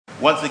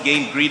Once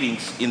again,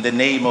 greetings in the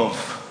name of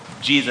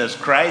Jesus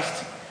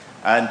Christ.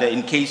 And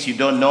in case you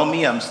don't know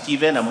me, I'm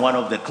Stephen. I'm one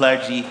of the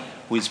clergy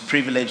who is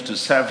privileged to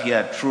serve here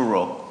at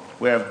Truro,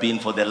 where I've been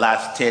for the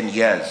last 10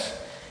 years.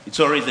 It's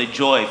always a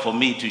joy for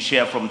me to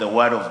share from the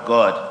Word of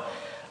God.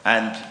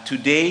 And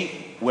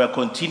today, we're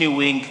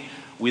continuing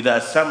with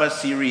our summer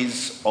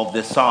series of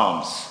the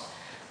Psalms,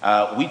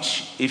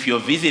 which, if you're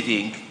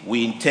visiting,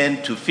 we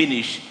intend to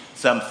finish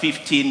some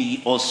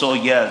 15 or so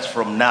years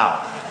from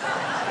now.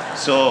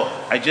 So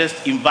I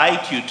just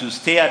invite you to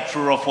stay at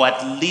Truro for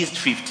at least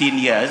 15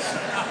 years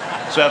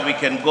so that we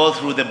can go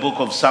through the book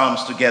of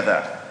Psalms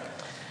together.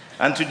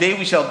 And today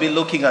we shall be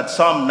looking at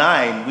Psalm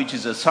 9, which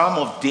is a psalm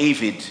of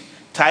David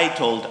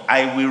titled,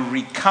 I Will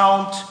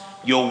Recount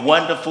Your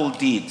Wonderful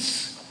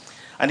Deeds.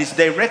 And it's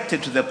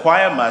directed to the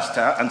choir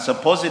master and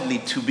supposedly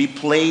to be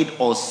played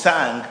or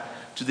sung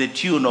to the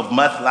tune of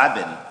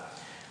Mathlaben.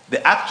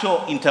 The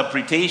actual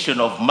interpretation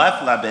of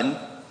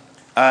Mathlaben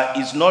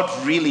is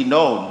not really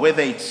known,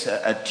 whether it's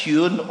a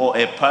tune or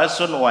a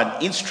person or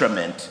an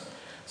instrument.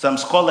 Some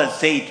scholars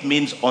say it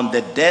means on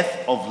the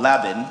death of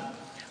Laban,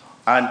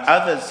 and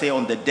others say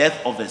on the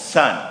death of a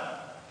son.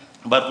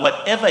 But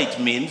whatever it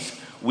means,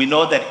 we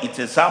know that it's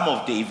a psalm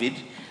of David,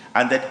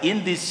 and that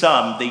in this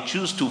psalm they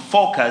choose to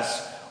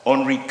focus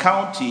on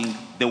recounting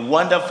the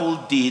wonderful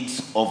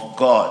deeds of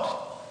God.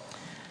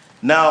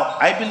 Now,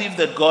 I believe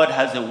that God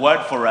has a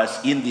word for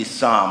us in this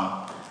psalm,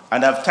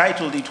 and I've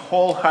titled it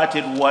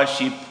Wholehearted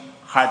Worship,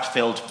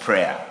 Heartfelt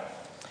Prayer.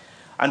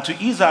 And to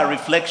ease our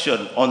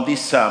reflection on this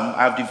psalm,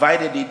 I've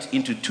divided it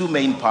into two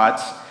main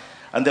parts.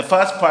 And the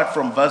first part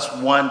from verse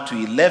 1 to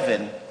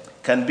 11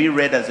 can be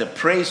read as a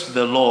praise to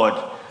the Lord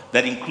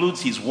that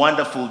includes his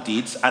wonderful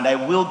deeds. And I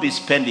will be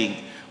spending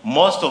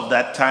most of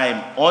that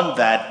time on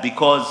that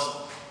because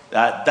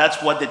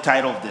that's what the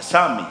title of the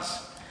psalm is.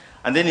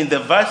 And then in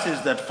the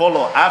verses that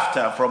follow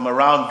after, from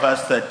around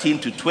verse 13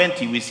 to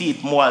 20, we see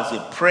it more as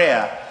a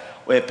prayer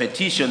or a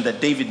petition that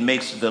David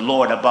makes to the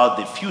Lord about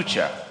the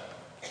future.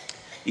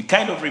 It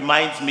kind of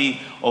reminds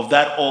me of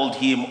that old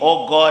hymn,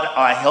 "O God,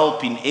 our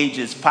help in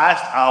ages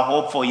past, our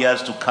hope for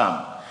years to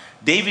come."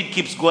 David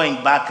keeps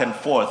going back and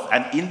forth.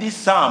 And in this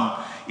psalm,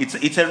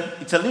 it's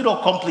a little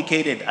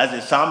complicated as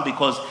a psalm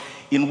because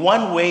in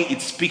one way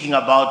it's speaking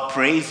about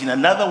praise, in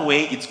another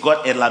way it's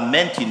got a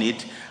lament in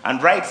it.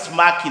 And right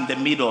smack in the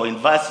middle, in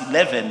verse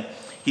 11,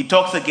 he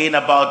talks again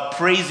about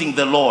praising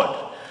the Lord.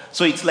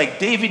 So it's like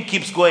David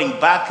keeps going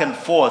back and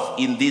forth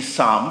in this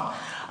psalm.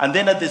 And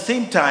then at the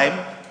same time,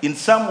 in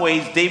some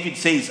ways, David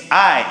says,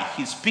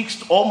 he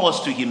speaks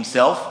almost to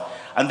himself.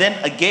 And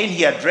then again,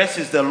 he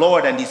addresses the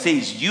Lord and he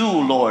says, you,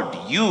 Lord,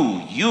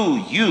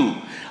 you.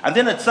 And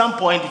then at some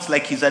point, it's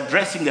like he's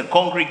addressing a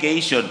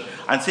congregation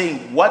and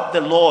saying what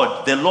the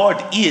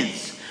Lord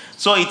is.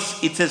 So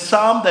it's a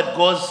psalm that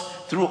goes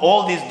through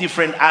all these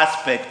different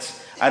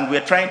aspects, and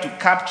we're trying to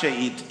capture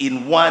it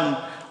in one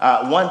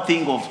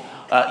thing of,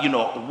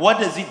 what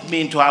does it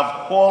mean to have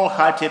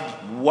wholehearted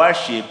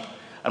worship,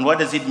 and what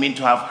does it mean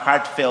to have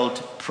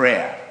heartfelt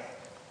prayer?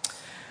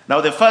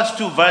 Now, the first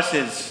two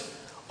verses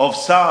of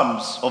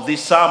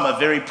this psalm are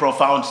very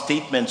profound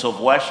statements of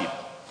worship,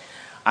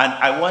 and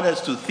I want us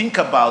to think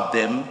about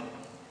them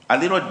a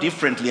little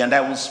differently, and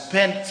I will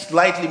spend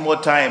slightly more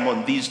time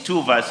on these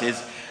two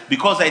verses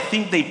because I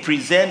think they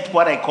present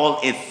what I call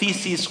a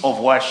thesis of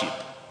worship.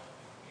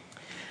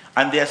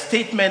 And they are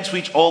statements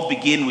which all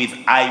begin with,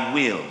 I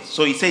will.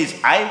 So he says,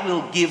 I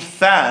will give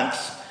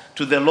thanks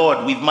to the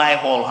Lord with my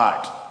whole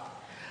heart.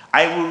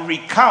 I will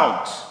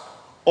recount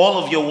all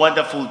of your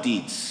wonderful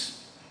deeds.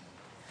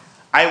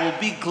 I will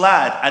be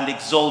glad and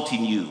exult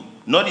in you.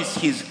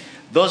 Notice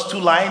those two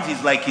lines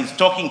is like he's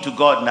talking to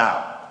God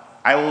now.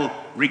 I will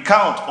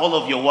recount all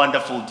of your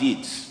wonderful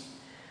deeds.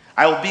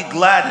 I will be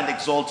glad and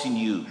exult in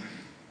you.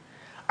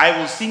 I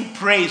will sing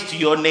praise to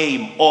your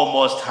name, O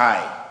Most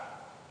High.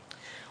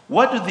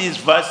 What do these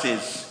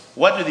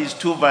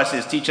two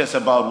verses teach us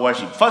about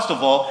worship? First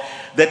of all,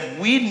 that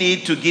we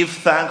need to give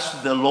thanks to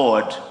the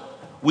Lord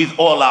with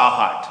all our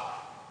heart.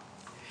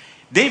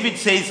 David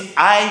says,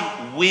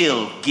 I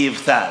will give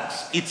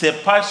thanks. It's a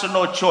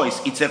personal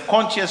choice. It's a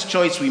conscious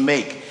choice we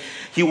make.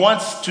 He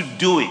wants to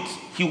do it.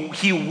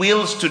 He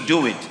wills to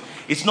do it.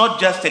 It's not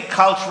just a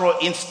cultural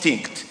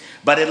instinct,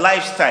 but a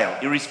lifestyle,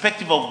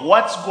 irrespective of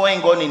what's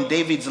going on in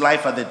David's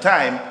life at the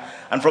time.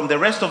 And from the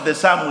rest of the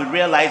psalm, we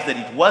realize that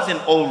it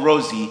wasn't all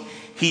rosy.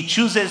 He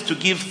chooses to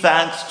give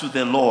thanks to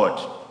the Lord.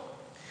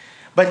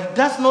 But he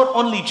does not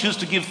only choose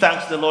to give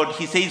thanks to the Lord,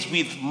 he says,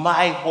 with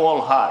my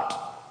whole heart.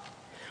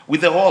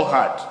 With the whole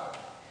heart.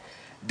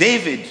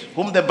 David,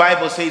 whom the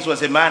Bible says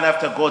was a man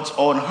after God's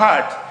own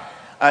heart,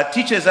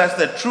 teaches us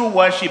that true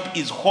worship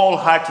is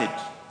wholehearted.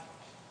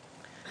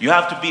 You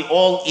have to be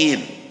all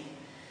in.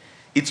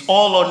 It's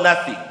all or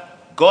nothing.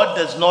 God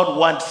does not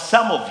want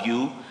some of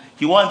you.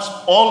 He wants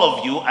all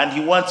of you, and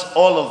he wants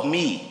all of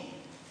me.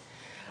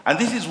 And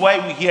this is why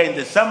we hear in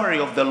the summary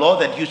of the law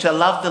that you shall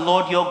love the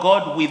Lord your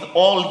God with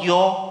all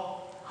your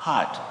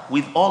heart,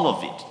 with all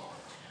of it.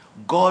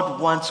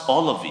 God wants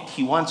all of it.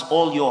 He wants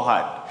all your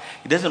heart.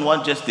 He doesn't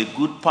want just the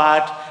good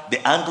part,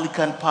 the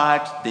Anglican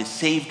part, the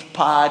saved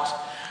part,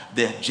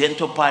 the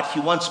gentle part. He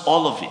wants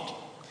all of it.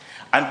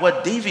 And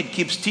what David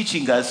keeps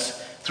teaching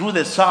us through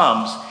the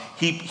Psalms,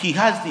 he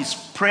has this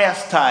prayer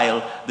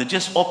style that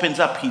just opens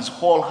up his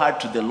whole heart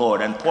to the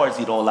Lord and pours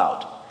it all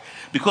out.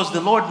 Because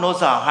the Lord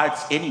knows our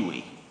hearts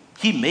anyway.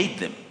 He made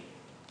them.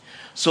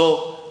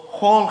 So,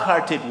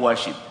 wholehearted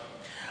worship.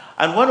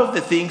 And one of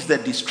the things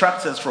that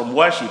distracts us from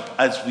worship,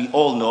 as we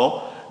all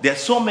know, there are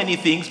so many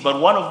things,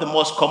 but one of the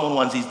most common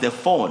ones is the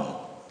phone.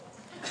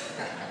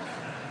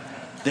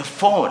 The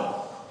phone.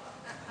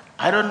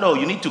 I don't know,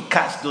 you need to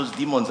cast those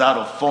demons out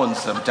of phones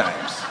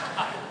sometimes.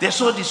 They're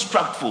so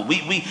distractful.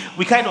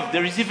 We kind of,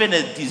 there is even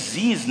a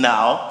disease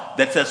now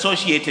that's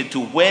associated to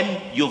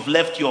when you've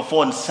left your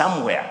phone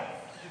somewhere.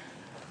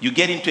 You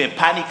get into a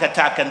panic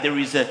attack, and there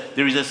is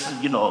a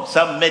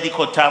some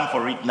medical term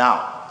for it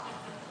now.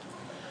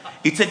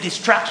 It's a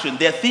distraction.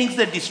 There are things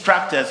that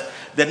distract us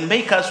that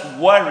make us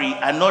worry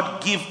and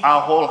not give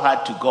our whole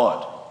heart to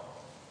God.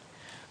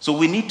 So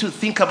we need to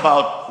think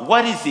about,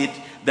 what is it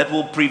that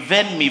will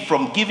prevent me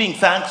from giving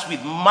thanks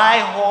with my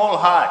whole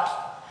heart?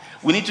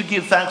 We need to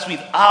give thanks with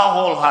our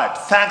whole heart.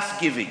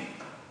 Thanksgiving.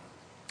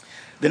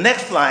 The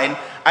next line,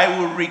 I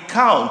will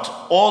recount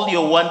all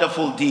your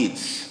wonderful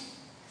deeds.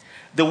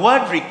 The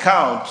word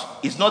recount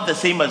is not the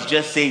same as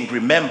just saying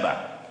remember.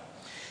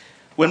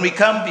 When we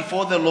come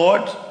before the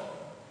Lord,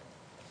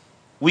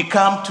 we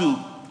come to,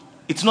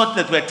 it's not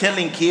that we're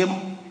telling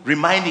him,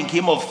 reminding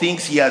him of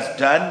things he has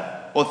done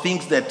or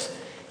things that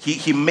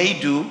he may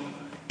do.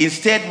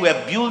 Instead,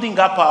 we're building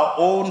up our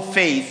own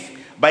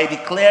faith by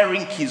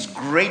declaring his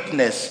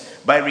greatness,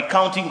 by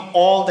recounting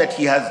all that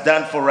he has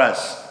done for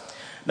us.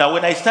 Now,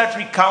 when I start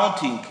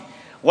recounting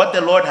what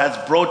the Lord has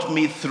brought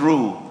me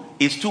through,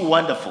 is too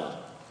wonderful.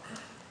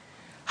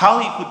 How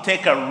he could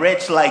take a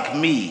wretch like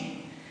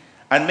me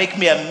and make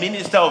me a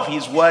minister of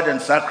his word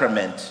and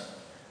sacrament.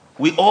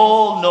 We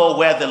all know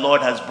where the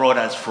Lord has brought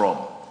us from.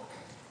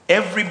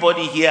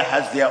 Everybody here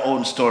has their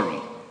own story.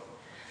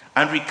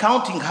 And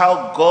recounting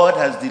how God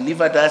has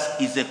delivered us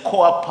is a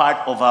core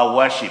part of our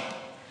worship.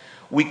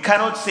 We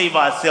cannot save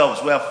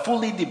ourselves. We are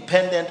fully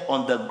dependent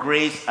on the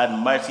grace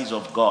and mercies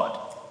of God.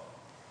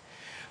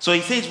 So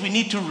he says we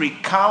need to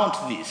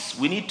recount this.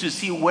 We need to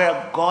see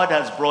where God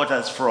has brought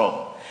us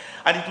from.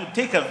 And it would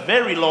take a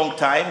very long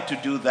time to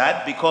do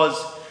that, because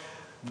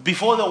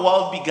before the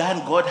world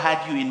began, God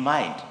had you in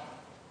mind.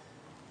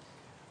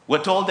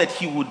 We're told that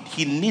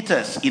he knit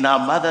us in our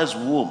mother's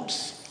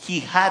wombs.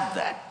 He had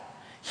that.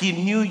 He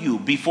knew you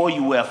before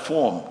you were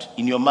formed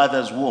in your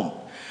mother's womb.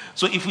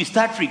 So if we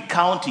start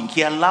recounting,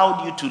 he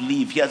allowed you to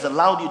live. He has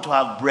allowed you to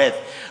have breath.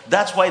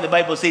 That's why the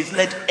Bible says,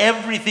 let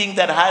everything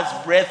that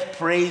has breath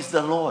praise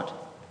the Lord.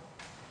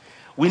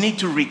 We need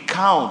to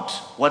recount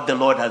what the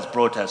Lord has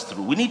brought us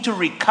through. We need to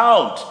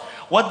recount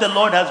what the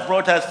Lord has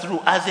brought us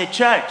through as a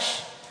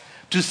church,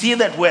 to see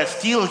that we're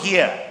still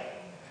here,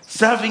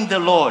 serving the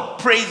Lord,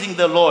 praising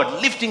the Lord,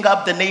 lifting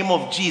up the name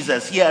of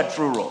Jesus here at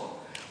Truro.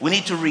 We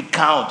need to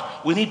recount.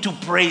 We need to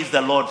praise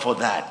the Lord for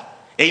that.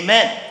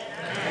 Amen.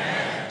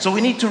 Amen. So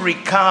we need to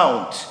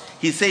recount.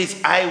 He says,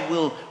 I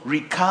will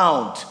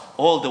recount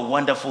all the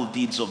wonderful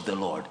deeds of the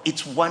Lord.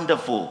 It's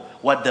wonderful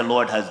what the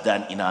Lord has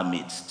done in our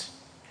midst.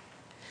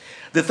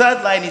 The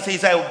third line, he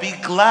says, I will be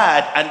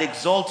glad and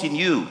exult in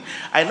you.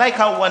 I like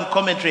how one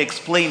commentary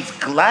explains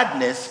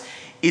gladness.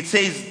 It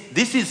says,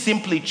 this is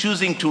simply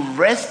choosing to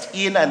rest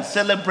in and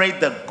celebrate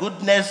the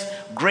goodness,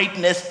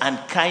 greatness, and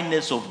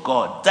kindness of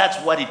God. That's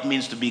what it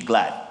means to be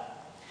glad.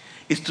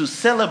 It's to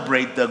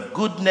celebrate the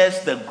goodness,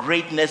 the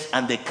greatness,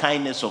 and the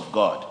kindness of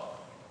God.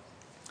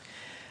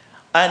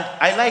 And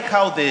I like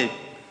how the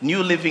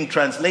New Living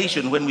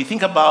Translation, when we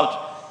think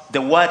about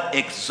the word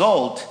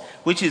exalt,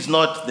 which is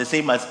not the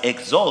same as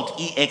exalt,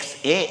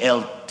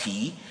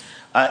 E-X-A-L-T.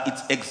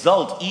 It's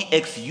exalt,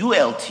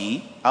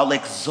 E-X-U-L-T. I'll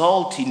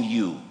exalt in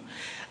you.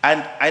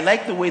 And I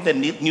like the way the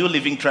New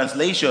Living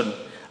Translation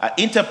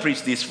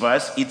interprets this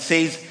verse. It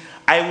says,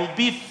 I will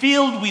be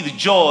filled with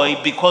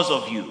joy because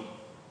of you.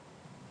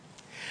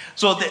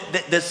 So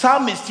the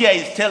psalmist here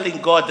is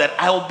telling God that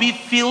I will be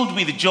filled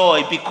with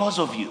joy because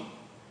of you.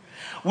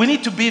 We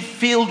need to be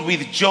filled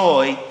with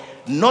joy,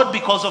 not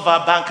because of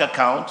our bank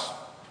account,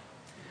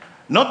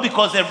 not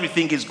because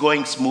everything is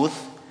going smooth,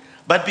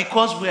 but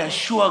because we are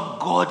sure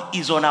God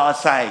is on our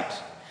side,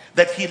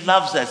 that he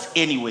loves us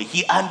anyway.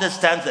 He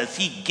understands us.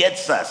 He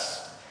gets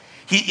us.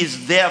 He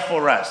is there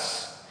for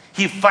us.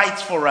 He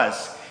fights for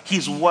us.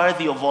 He's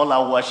worthy of all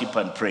our worship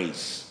and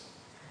praise.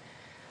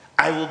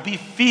 I will be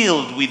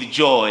filled with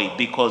joy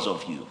because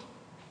of you.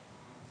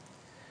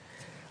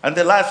 And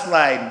the last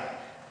line,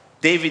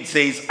 David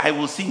says, I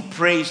will sing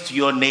praise to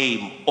your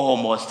name, O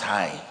Most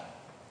High.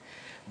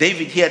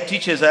 David here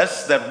teaches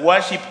us that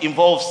worship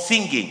involves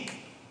singing.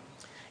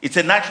 It's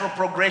a natural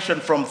progression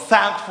from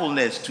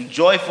thankfulness to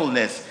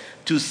joyfulness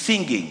to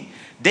singing.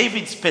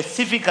 David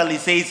specifically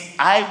says,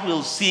 I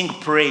will sing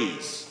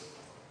praise.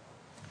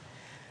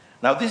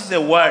 Now, this is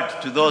a word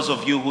to those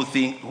of you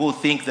who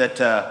think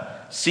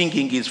that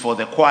singing is for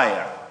the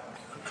choir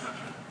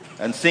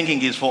and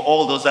singing is for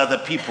all those other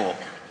people.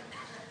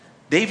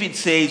 David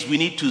says we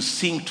need to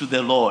sing to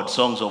the Lord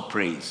songs of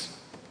praise.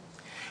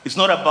 It's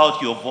not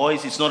about your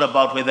voice. It's not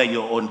about whether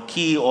you're on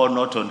key or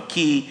not on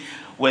key,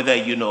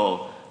 whether,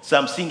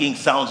 some singing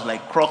sounds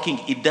like croaking.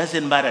 It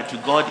doesn't matter. To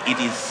God, it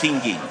is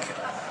singing.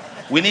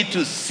 We need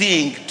to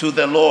sing to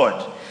the Lord.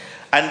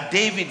 And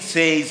David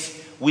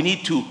says we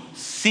need to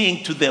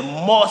sing to the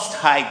Most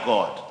High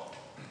God.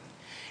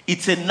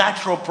 It's a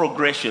natural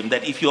progression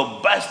that if you're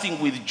bursting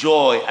with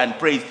joy and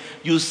praise,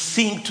 you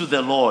sing to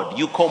the Lord.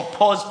 You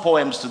compose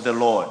poems to the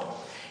Lord.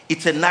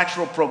 It's a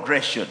natural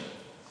progression.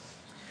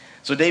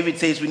 So David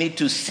says we need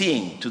to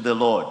sing to the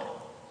Lord.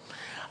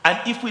 And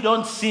if we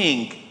don't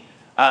sing,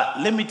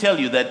 let me tell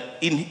you that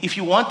if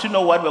you want to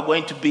know what we're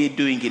going to be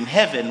doing in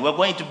heaven, we're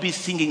going to be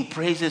singing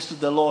praises to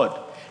the Lord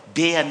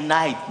day and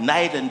night,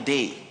 night and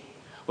day.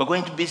 We're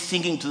going to be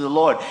singing to the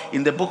Lord.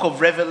 In the book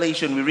of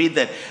Revelation, we read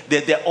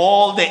that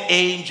all the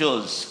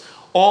angels,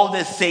 all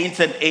the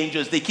saints and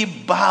angels, they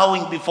keep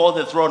bowing before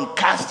the throne,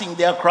 casting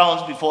their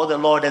crowns before the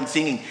Lord and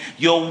singing,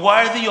 "You're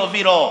worthy of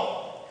it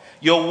all.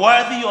 You're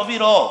worthy of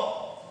it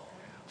all.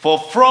 For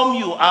from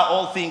you are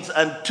all things,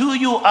 and to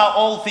you are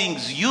all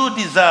things. You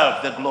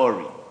deserve the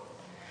glory."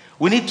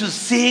 We need to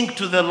sing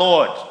to the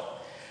Lord.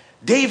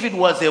 David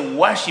was a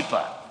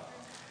worshiper.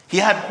 He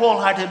had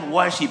wholehearted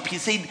worship. He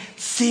said,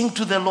 sing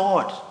to the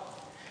Lord.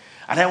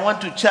 And I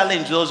want to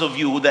challenge those of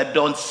you that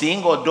don't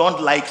sing or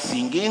don't like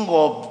singing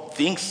or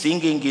think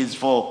singing is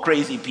for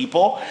crazy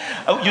people.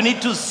 You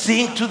need to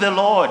sing to the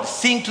Lord.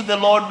 Sing to the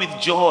Lord with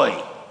joy.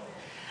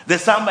 The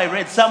psalm I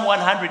read, Psalm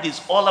 100,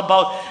 is all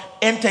about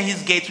enter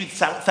his gates with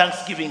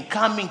thanksgiving,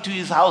 coming to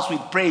his house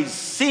with praise.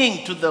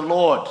 Sing to the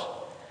Lord.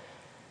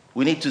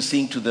 We need to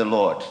sing to the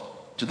Lord,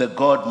 to the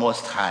God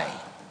Most High.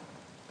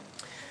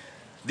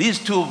 These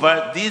two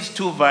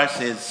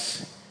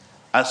verses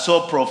are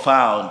so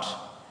profound.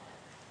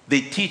 They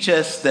teach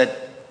us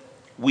that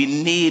we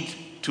need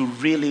to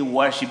really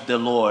worship the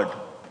Lord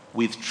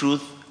with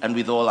truth and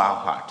with all our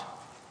heart.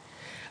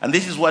 And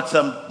this is what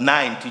Psalm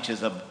 9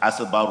 teaches us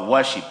about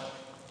worship.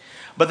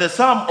 But the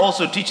psalm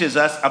also teaches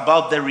us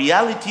about the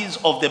realities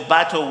of the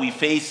battle we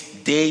face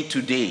day to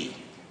day.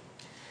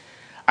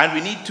 And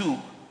we need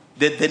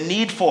the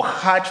need for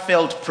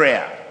heartfelt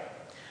prayer.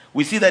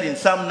 We see that in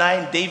Psalm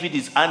 9, David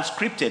is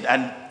unscripted.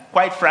 And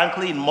quite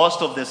frankly, in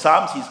most of the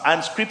Psalms, he's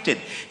unscripted.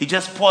 He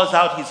just pours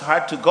out his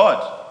heart to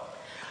God.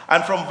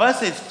 And from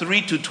verses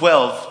 3 to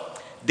 12,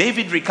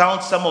 David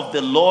recounts some of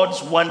the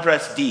Lord's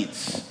wondrous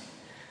deeds.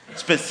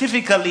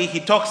 Specifically, he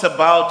talks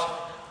about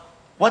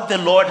what the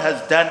Lord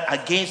has done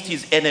against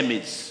his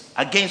enemies,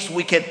 against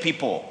wicked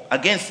people,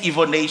 against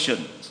evil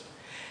nations.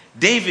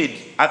 David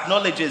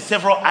acknowledges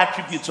several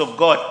attributes of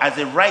God as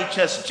a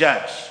righteous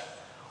judge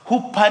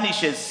who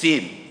punishes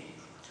sin,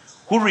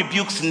 who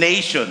rebukes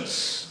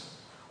nations,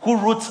 who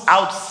roots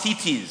out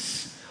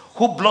cities,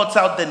 who blots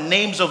out the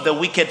names of the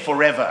wicked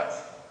forever.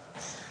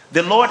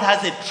 The Lord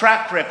has a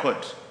track record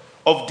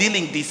of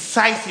dealing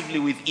decisively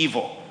with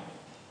evil.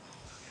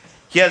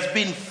 He has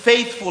been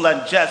faithful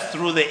and just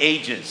through the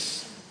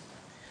ages.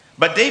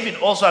 But David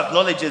also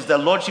acknowledges the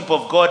lordship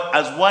of God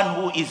as one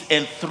who is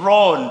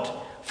enthroned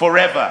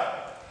forever.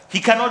 He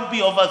cannot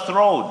be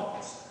overthrown.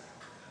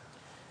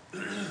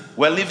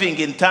 We're living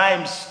in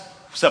times,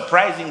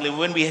 surprisingly,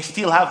 when we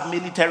still have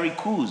military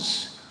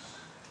coups.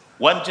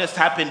 One just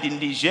happened in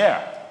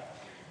Niger.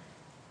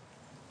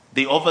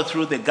 They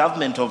overthrew the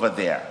government over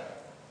there.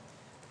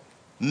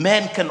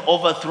 Men can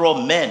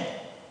overthrow men,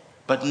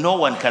 but no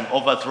one can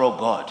overthrow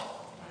God.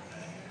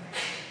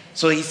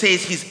 So he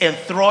says he's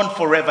enthroned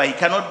forever. He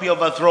cannot be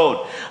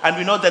overthrown. And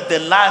we know that the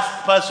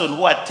last person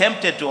who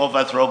attempted to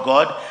overthrow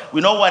God,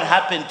 we know what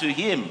happened to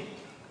him.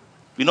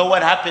 We know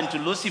what happened to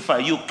Lucifer.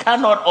 You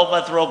cannot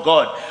overthrow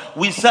God.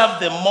 We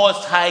serve the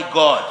Most High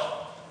God.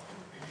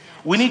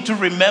 We need to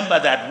remember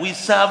that. We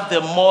serve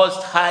the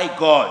Most High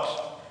God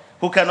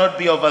who cannot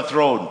be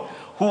overthrown,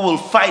 who will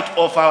fight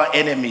off our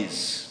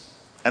enemies.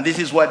 And this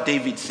is what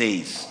David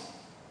says.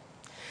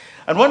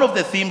 And one of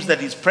the themes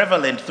that is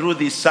prevalent through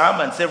this psalm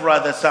and several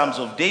other psalms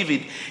of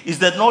David is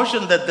the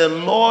notion that the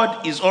Lord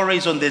is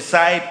always on the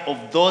side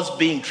of those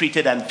being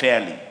treated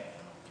unfairly.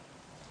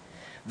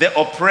 The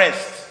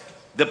oppressed,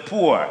 the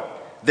poor,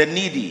 the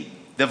needy,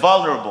 the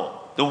vulnerable,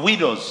 the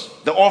widows,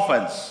 the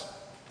orphans.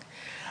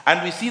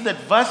 And we see that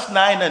verse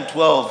 9 and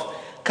 12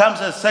 comes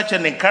as such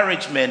an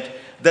encouragement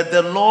that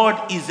the Lord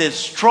is a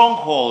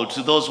stronghold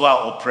to those who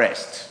are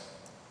oppressed.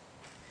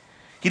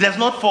 He does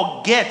not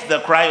forget the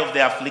cry of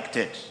the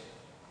afflicted.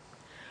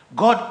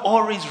 God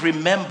always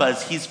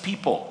remembers his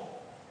people.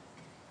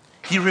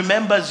 He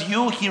remembers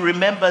you, he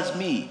remembers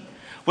me.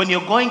 When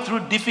you're going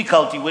through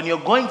difficulty, when you're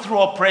going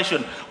through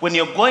oppression, when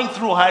you're going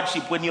through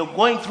hardship, when you're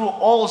going through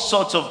all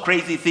sorts of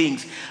crazy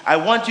things, I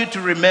want you to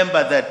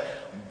remember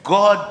that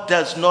God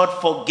does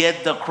not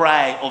forget the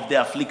cry of the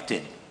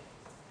afflicted.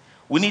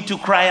 We need to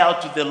cry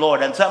out to the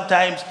Lord. And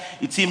sometimes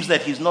it seems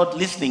that he's not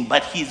listening,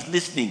 but he's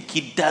listening.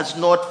 He does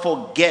not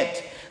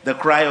forget the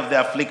cry of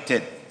the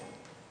afflicted.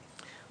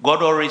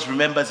 God always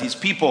remembers his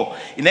people.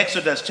 In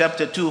Exodus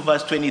chapter 2,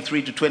 verse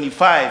 23 to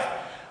 25,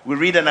 we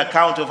read an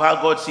account of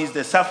how God sees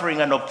the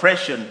suffering and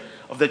oppression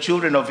of the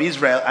children of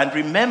Israel and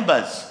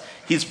remembers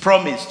his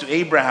promise to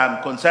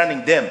Abraham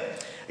concerning them.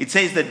 It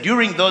says that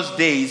during those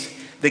days,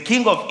 the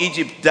king of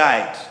Egypt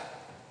died,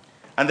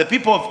 and the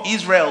people of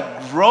Israel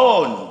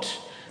groaned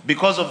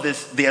because of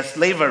their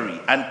slavery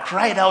and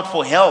cried out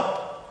for help.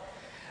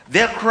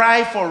 Their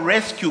cry for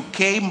rescue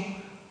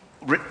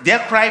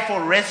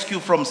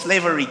from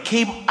slavery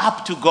came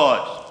up to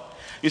God.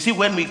 You see,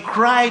 when we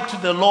cry to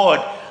the Lord,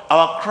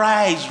 our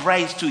cries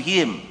rise to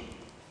him.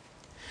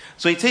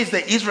 So it says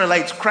the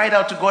Israelites cried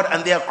out to God,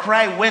 and their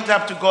cry went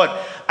up to God,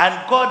 and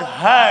God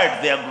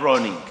heard their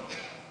groaning.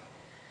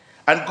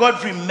 And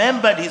God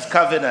remembered his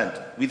covenant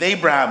with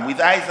Abraham, with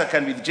Isaac,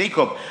 and with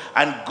Jacob.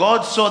 And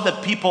God saw the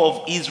people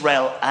of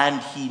Israel,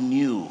 and he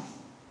knew.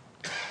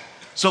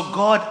 So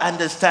God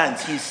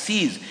understands, he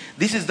sees.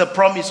 This is the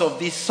promise of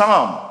this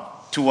psalm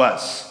to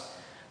us,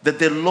 that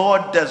the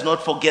Lord does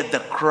not forget the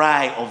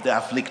cry of the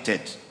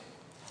afflicted.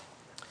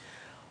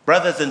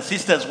 Brothers and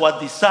sisters, what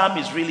the psalm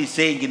is really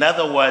saying, in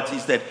other words,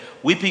 is that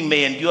weeping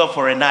may endure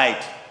for a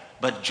night,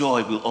 but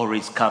joy will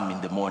always come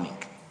in the morning.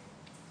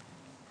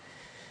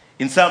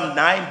 In Psalm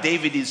 9,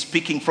 David is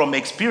speaking from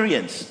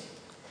experience.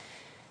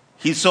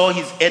 He saw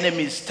his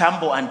enemies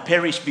stumble and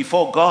perish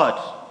before God.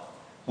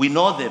 We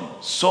know them.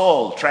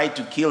 Saul tried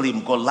to kill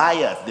him,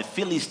 Goliath, the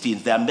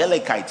Philistines, the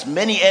Amalekites,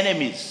 many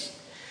enemies.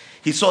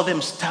 He saw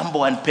them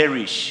stumble and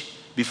perish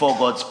before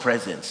God's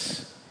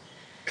presence.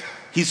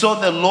 He saw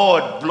the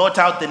Lord blot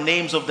out the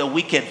names of the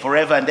wicked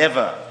forever and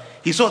ever.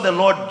 He saw the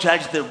Lord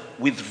judge them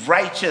with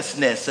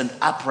righteousness and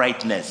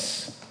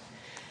uprightness.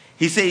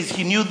 He says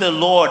he knew the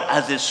Lord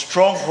as a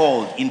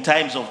stronghold in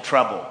times of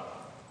trouble.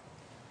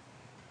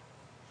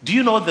 Do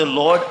you know the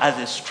Lord as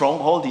a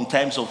stronghold in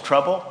times of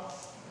trouble?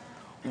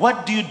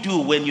 What do you do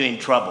when you're in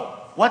trouble?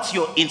 What's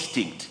your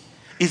instinct?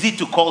 Is it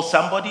to call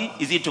somebody?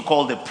 Is it to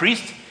call the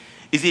priest?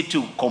 Is it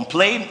to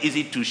complain? Is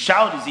it to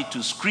shout? Is it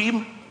to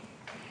scream?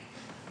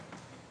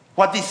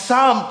 What the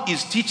psalm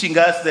is teaching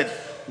us that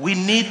we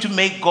need to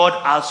make God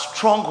our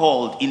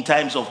stronghold in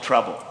times of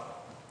trouble.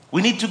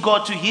 We need to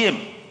go to him.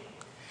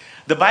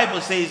 The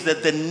Bible says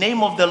that the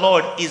name of the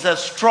Lord is a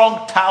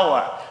strong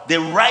tower. The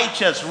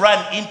righteous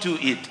run into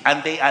it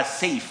and they are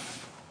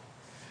safe.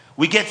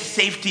 We get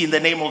safety in the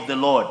name of the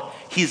Lord.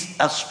 He's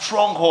a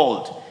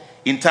stronghold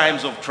in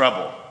times of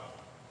trouble.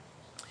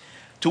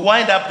 To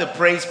wind up the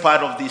praise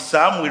part of this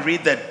psalm, we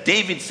read that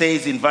David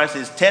says in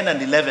verses 10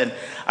 and 11,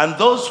 "And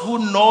those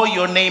who know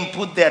your name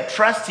put their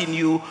trust in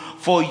you,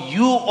 for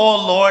you, O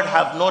Lord,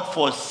 have not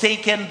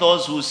forsaken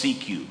those who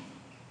seek you."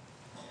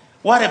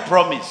 What a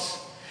promise,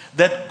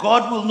 that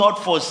God will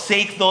not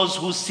forsake those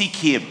who seek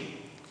him.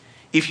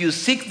 If you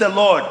seek the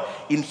Lord,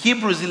 in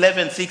Hebrews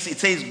 11:6, it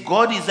says,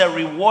 God is a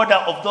rewarder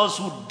of those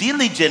who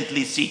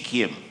diligently seek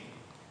him.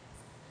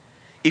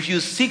 If you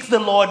seek the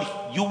Lord,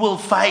 you will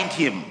find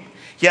him.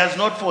 He has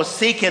not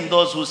forsaken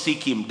those who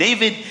seek him.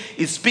 David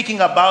is speaking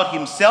about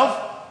himself,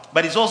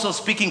 but he's also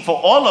speaking for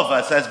all of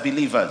us as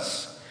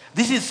believers.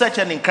 This is such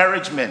an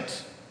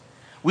encouragement.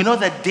 We know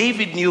that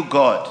David knew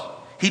God.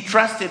 He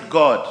trusted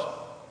God.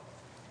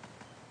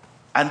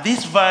 And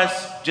this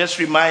verse just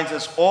reminds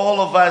us, all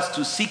of us,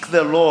 to seek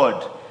the Lord,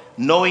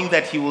 knowing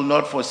that he will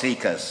not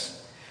forsake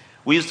us.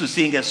 We used to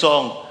sing a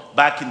song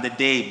back in the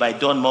day by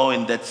Don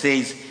Moen that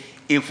says,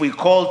 if we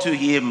call to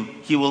him,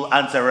 he will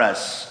answer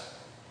us.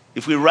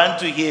 If we run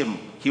to him,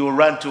 he will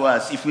run to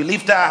us. If we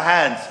lift our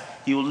hands,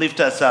 he will lift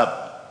us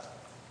up.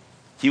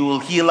 He will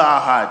heal our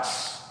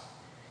hearts.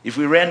 If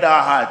we rend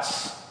our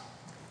hearts,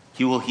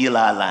 he will heal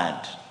our land.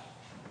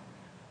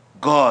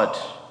 God,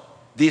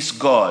 this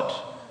God,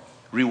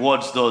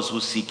 rewards those who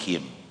seek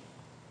him.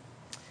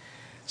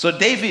 So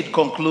David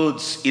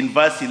concludes in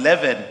verse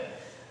 11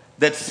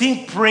 that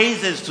sing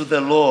praises to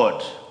the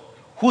Lord,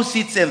 who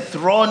sits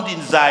enthroned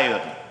in Zion.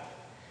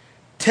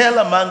 Tell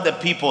among the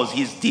peoples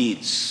his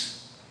deeds.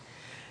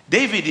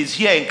 David is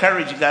here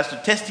encouraging us to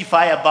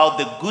testify about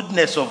the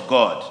goodness of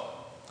God.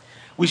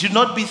 We should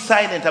not be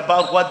silent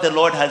about what the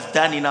Lord has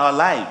done in our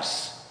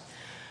lives.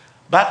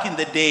 Back in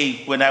the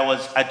day when I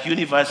was at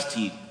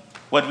university,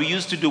 what we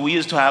used to do, we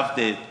used to have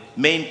the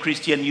main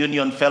Christian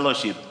Union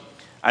Fellowship,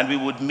 and we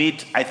would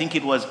meet, I think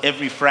it was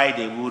every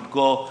Friday. We would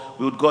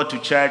go to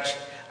church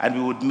and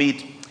we would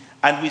meet,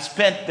 and we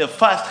spent the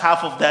first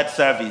half of that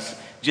service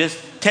just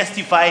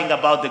testifying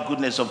about the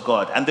goodness of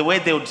God. And the way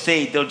they would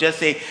say it, they would just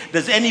say,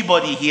 does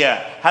anybody here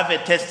have a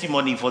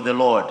testimony for the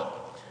Lord?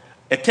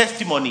 A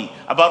testimony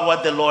about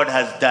what the Lord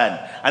has done.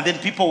 And then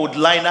people would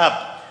line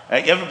up.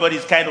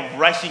 Everybody's kind of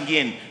rushing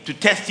in to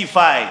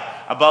testify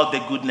about the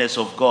goodness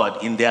of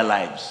God in their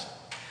lives.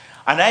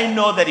 And I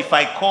know that if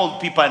I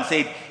called people and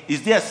said,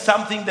 is there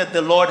something that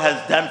the Lord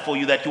has done for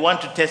you that you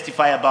want to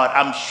testify about?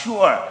 I'm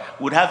sure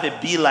we'd have a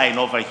beeline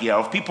over here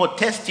of people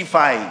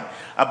testifying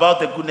about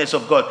the goodness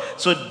of God.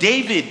 So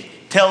David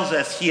tells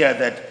us here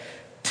that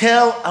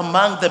tell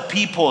among the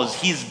peoples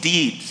his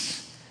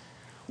deeds.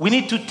 We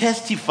need to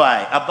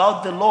testify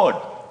about the Lord.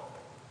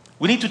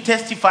 We need to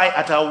testify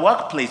at our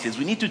workplaces.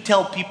 We need to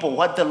tell people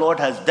what the Lord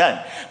has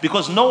done,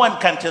 because no one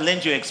can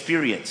challenge your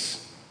experience.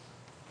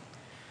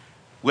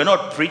 We're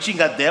not preaching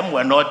at them.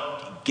 We're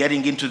not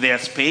getting into their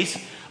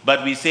space.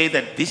 But we say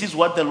that this is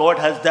what the Lord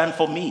has done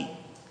for me.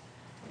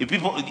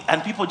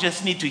 People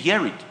just need to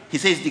hear it. He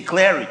says,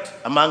 declare it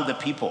among the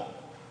people.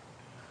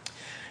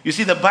 You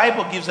see, the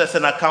Bible gives us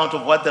an account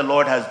of what the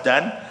Lord has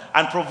done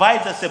and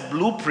provides us a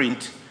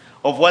blueprint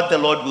of what the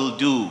Lord will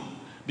do.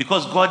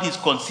 Because God is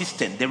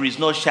consistent. There is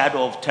no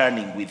shadow of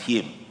turning with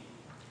him.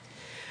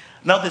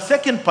 Now, the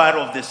second part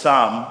of the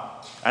psalm,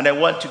 and I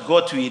want to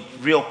go to it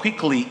real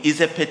quickly, is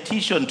a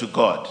petition to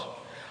God.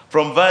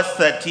 From verse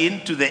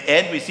 13 to the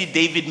end, we see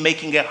David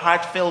making a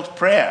heartfelt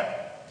prayer.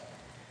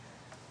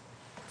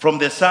 From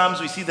the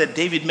Psalms, we see that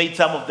David made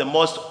some of the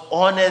most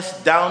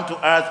honest,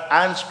 down-to-earth,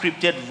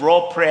 unscripted,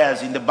 raw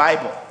prayers in the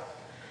Bible.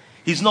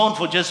 He's known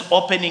for just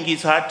opening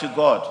his heart to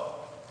God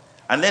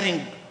and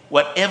letting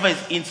whatever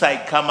is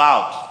inside come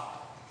out.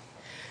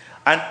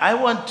 And I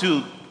want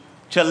to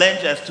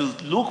challenge us to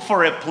look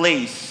for a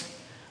place.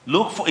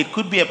 It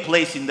could be a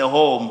place in the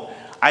home.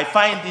 I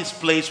find this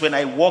place when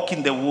I walk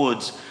in the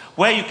woods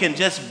where you can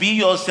just be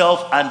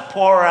yourself and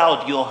pour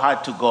out your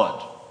heart to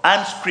God.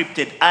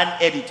 Unscripted,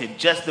 unedited,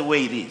 just the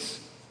way it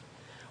is.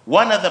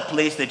 One other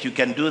place that you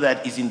can do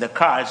that is in the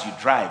car as you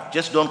drive.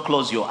 Just don't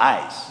close your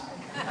eyes.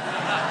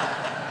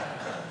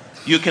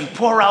 You can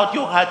pour out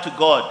your heart to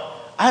God,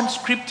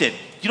 unscripted.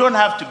 You don't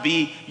have to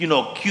be,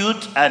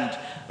 cute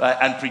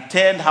and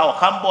pretend how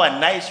humble and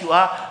nice you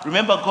are.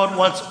 Remember, God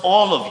wants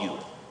all of you.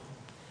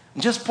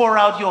 Just pour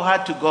out your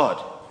heart to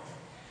God.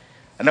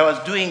 And I was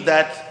doing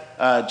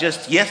that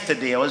just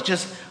yesterday. I was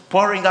just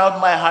pouring out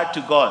my heart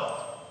to God.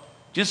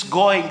 Just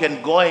going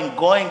and going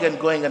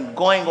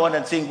on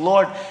and saying,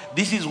 Lord,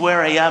 this is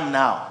where I am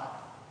now.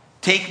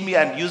 Take me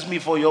and use me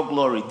for your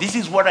glory. This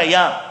is what I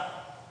am.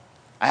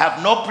 I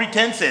have no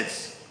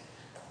pretenses.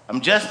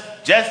 I'm just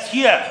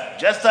here,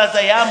 just as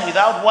I am,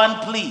 without one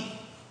plea.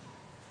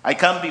 I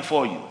come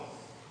before you.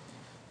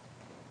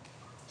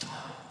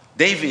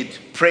 David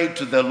prayed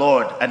to the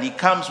Lord, and he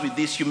comes with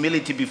this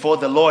humility before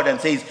the Lord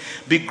and says,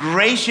 be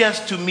gracious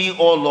to me,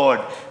 O Lord.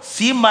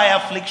 See my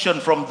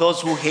affliction from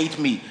those who hate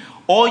me.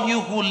 O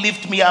you who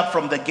lift me up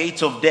from the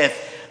gates of death,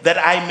 that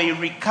I may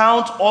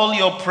recount all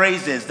your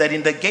praises, that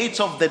in the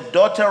gates of the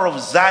daughter of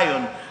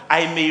Zion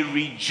I may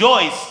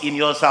rejoice in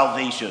your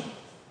salvation.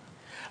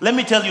 Let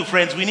me tell you,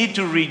 friends, we need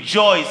to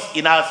rejoice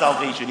in our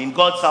salvation, in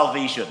God's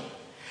salvation.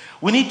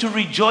 We need to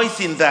rejoice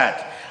in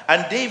that.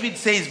 And David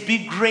says,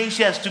 be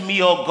gracious to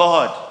me, O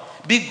God.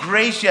 Be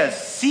gracious.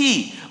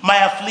 See my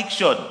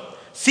affliction.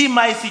 See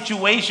my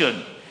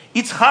situation.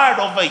 It's hard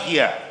over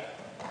here.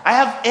 I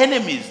have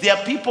enemies. There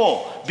are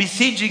people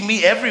besieging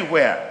me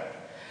everywhere.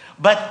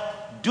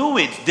 But do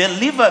it.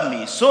 Deliver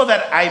me so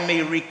that I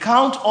may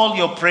recount all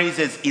your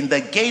praises in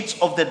the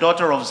gates of the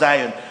daughter of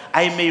Zion.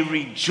 I may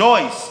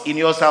rejoice in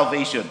your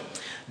salvation.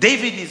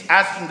 David is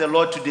asking the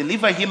Lord to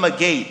deliver him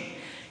again.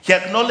 He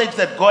acknowledged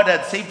that God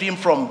had saved him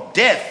from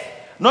death,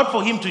 not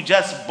for him to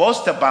just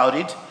boast about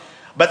it,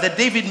 but that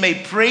David may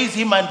praise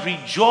him and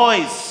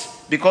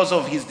rejoice because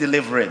of his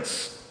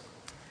deliverance.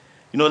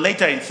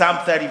 Later in Psalm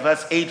 30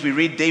 verse 8, we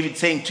read David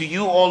saying, to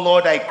you, O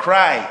Lord, I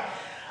cry,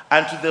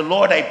 and to the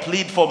Lord I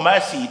plead for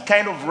mercy. It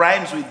kind of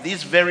rhymes with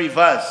this very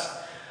verse.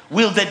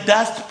 Will the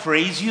dust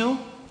praise you?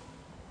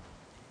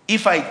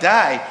 If I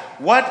die,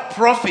 what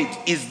profit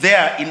is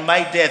there in my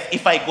death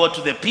if I go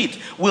to the pit?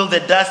 Will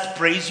the dust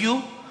praise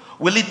you?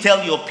 Will it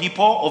tell your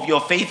people of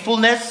your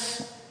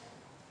faithfulness?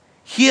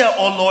 Hear,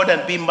 O Lord,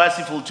 and be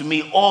merciful to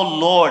me, O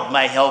Lord,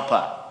 my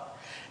helper.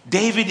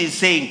 David is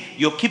saying,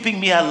 you're keeping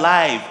me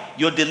alive.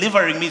 You're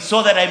delivering me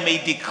so that I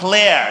may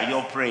declare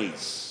your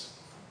praise.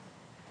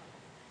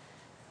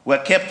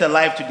 We're kept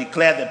alive to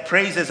declare the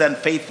praises and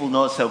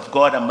faithfulness of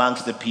God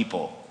amongst the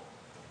people.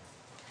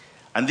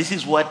 And this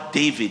is what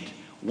David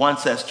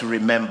wants us to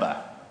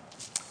remember.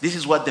 This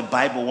is what the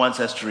Bible wants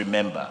us to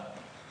remember.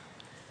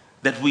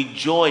 That we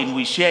join,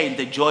 we share in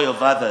the joy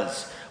of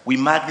others. We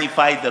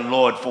magnify the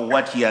Lord for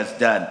what he has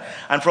done.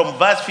 And from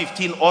verse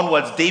 15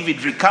 onwards,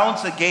 David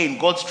recounts again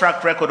God's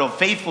track record of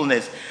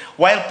faithfulness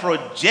while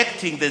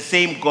projecting the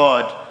same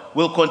God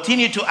will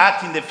continue to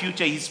act in the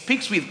future. He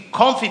speaks with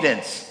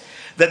confidence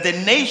that the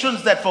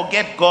nations that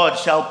forget God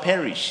shall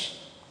perish.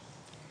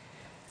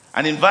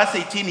 And in verse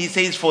 18, he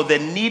says, for the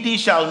needy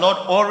shall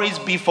not always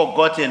be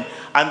forgotten,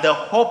 and the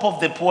hope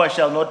of the poor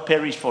shall not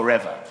perish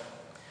forever.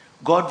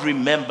 God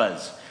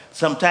remembers.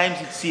 Sometimes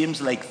it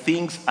seems like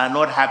things are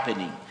not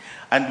happening.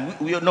 And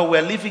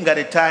we're living at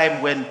a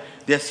time when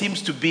there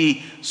seems to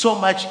be so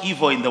much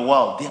evil in the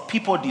world. There are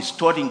people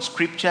distorting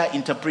scripture,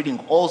 interpreting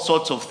all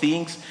sorts of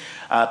things,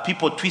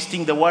 people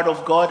twisting the word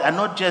of God, and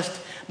not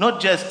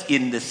just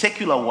in the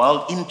secular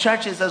world, in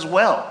churches as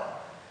well.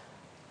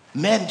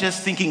 Men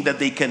just thinking that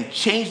they can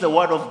change the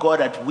word of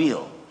God at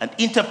will and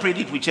interpret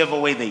it whichever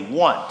way they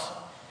want.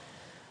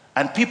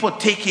 And people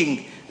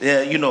taking,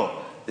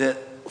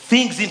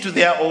 things into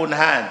their own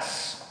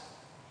hands.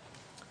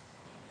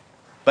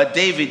 But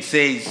David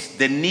says,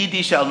 the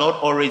needy shall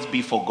not always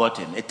be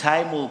forgotten. A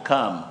time will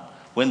come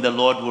when the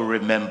Lord will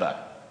remember.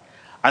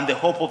 and the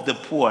hope of the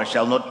poor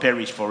shall not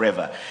perish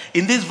forever.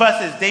 In these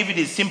verses, David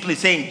is simply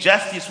saying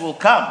justice will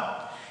come.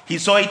 He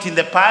saw it in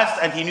the past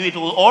and he knew it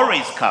will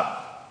always come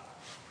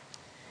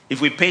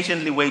if we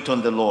patiently wait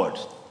on the Lord.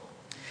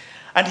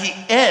 And he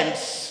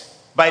ends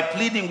by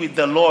pleading with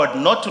the Lord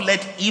not to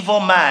let evil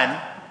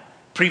man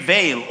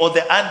prevail or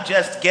the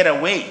unjust get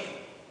away.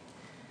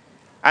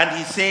 And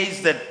he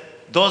says that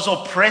those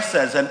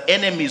oppressors and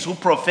enemies who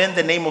profane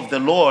the name of the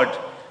Lord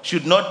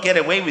should not get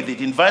away with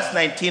it. In verse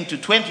 19 to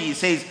 20, he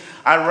says,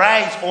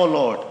 "Arise, O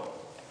Lord.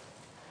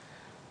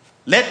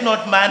 Let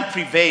not man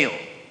prevail.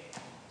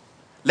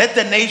 Let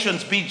the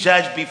nations be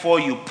judged before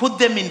you. Put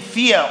them in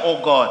fear,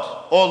 O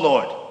God, O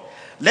Lord.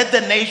 Let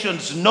the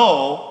nations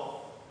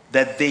know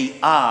that they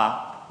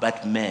are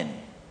but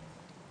men."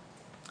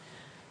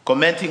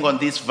 Commenting on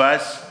this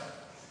verse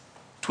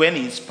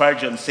 20,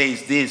 Spurgeon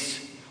says this: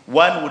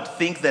 "One would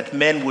think that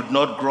men would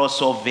not grow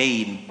so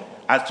vain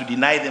as to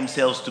deny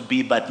themselves to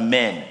be but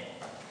men.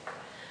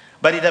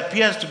 But it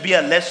appears to be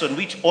a lesson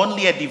which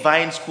only a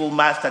divine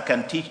schoolmaster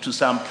can teach to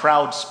some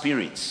proud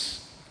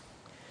spirits.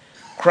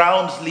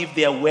 Crowns leave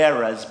their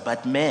wearers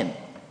but men.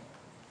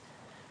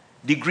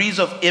 Degrees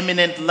of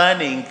eminent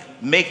learning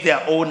make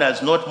their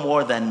owners not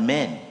more than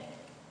men.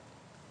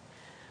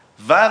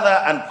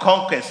 Valor and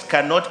conquest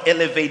cannot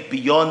elevate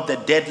beyond the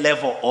dead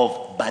level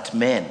of but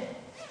men.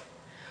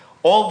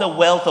 All the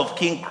wealth of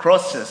King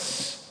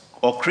Croesus,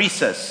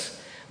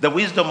 the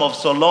wisdom of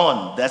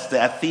Solon, that's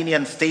the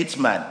Athenian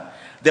statesman,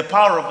 the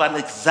power of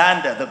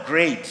Alexander the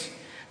Great,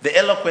 the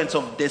eloquence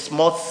of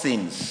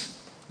Demosthenes,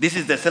 this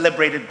is the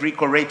celebrated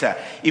Greek orator,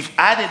 if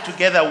added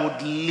together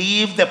would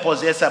leave the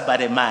possessor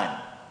but a man."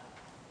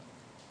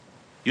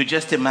 You're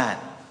just a man.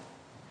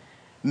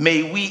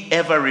 May we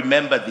ever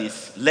remember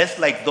this, lest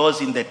like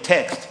those in the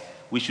text,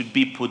 we should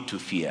be put to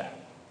fear.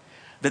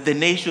 That the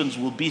nations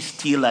will be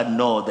still and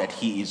know that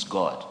he is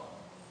God.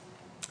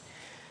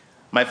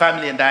 My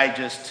family and I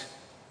just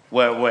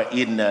were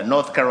in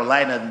North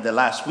Carolina in the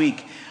last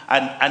week,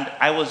 and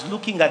I was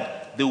looking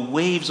at the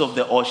waves of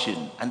the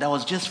ocean, and I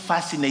was just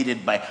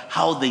fascinated by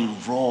how they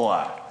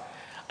roar.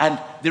 And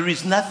there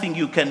is nothing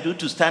you can do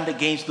to stand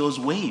against those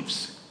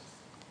waves.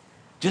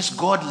 Just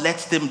God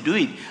lets them do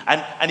it.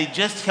 And it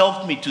just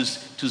helped me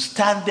to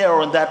stand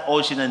there on that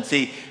ocean and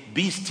say,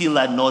 "Be still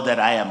and know that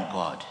I am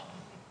God."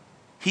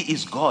 He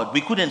is God.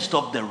 We couldn't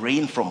stop the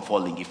rain from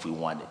falling if we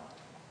wanted.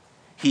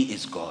 He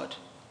is God.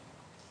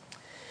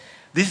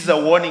 This is a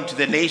warning to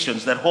the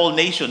nations that whole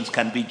nations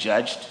can be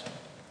judged.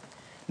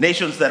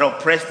 Nations that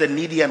oppress the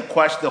needy and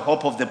quash the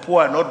hope of the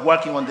poor are not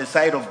working on the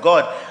side of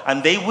God,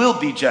 and they will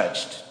be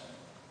judged.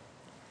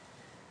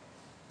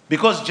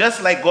 Because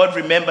just like God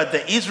remembered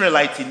the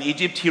Israelites in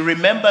Egypt, he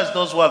remembers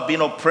those who have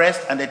been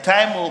oppressed, and the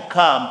time will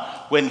come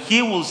when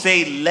he will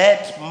say,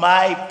 "Let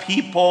my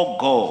people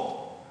go."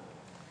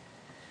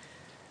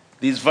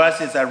 These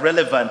verses are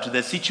relevant to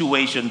the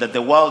situation that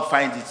the world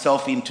finds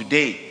itself in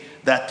today,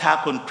 the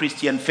attack on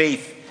Christian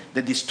faith,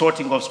 the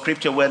distorting of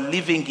scripture. We're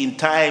living in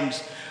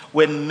times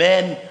when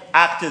men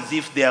act as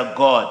if they are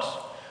God.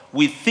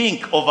 We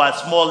think of our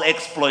small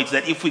exploits,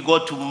 that if we go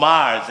to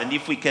Mars and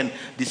if we can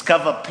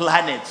discover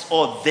planets,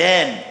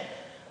 then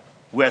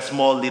we're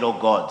small little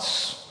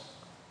gods.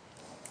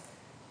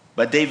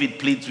 But David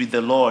pleads with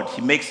the Lord.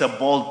 He makes a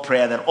bold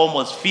prayer that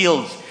almost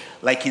feels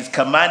like he's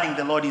commanding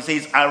the Lord. He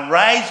says,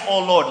 "Arise, O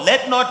Lord,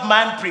 let not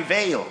man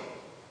prevail.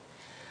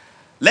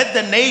 Let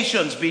the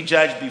nations be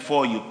judged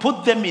before you.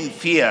 Put them in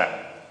fear,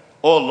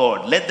 O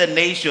Lord. Let the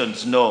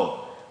nations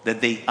know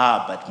that they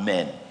are but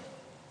men."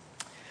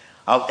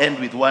 I'll end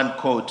with one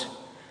quote,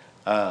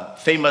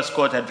 famous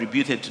quote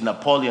attributed to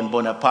Napoleon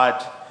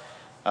Bonaparte,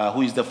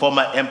 who is the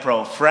former emperor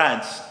of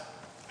France,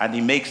 and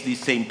he makes this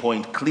same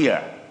point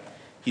clear.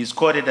 He's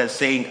quoted as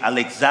saying,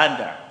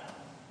 "Alexander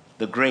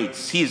the Great,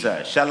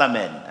 Caesar,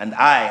 Charlemagne, and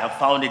I have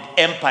founded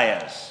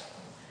empires.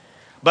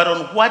 But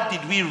on what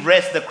did we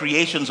rest the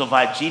creations of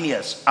our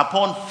genius?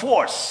 Upon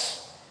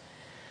force.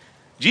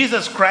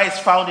 Jesus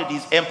Christ founded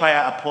his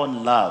empire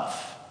upon love.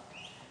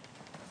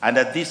 And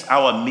at this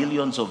hour,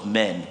 millions of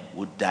men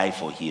would die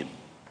for him."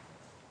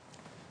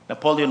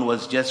 Napoleon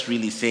was just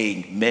really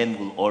saying men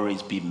will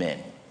always be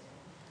men,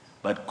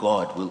 but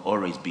God will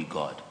always be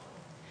God.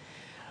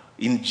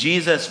 In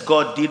Jesus,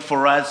 God did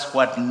for us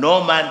what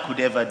no man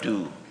could ever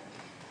do.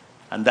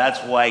 And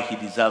that's why he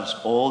deserves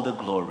all the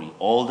glory,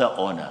 all the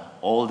honor,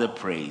 all the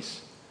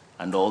praise,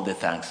 and all the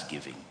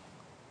thanksgiving.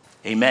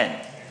 Amen.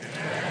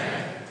 Amen.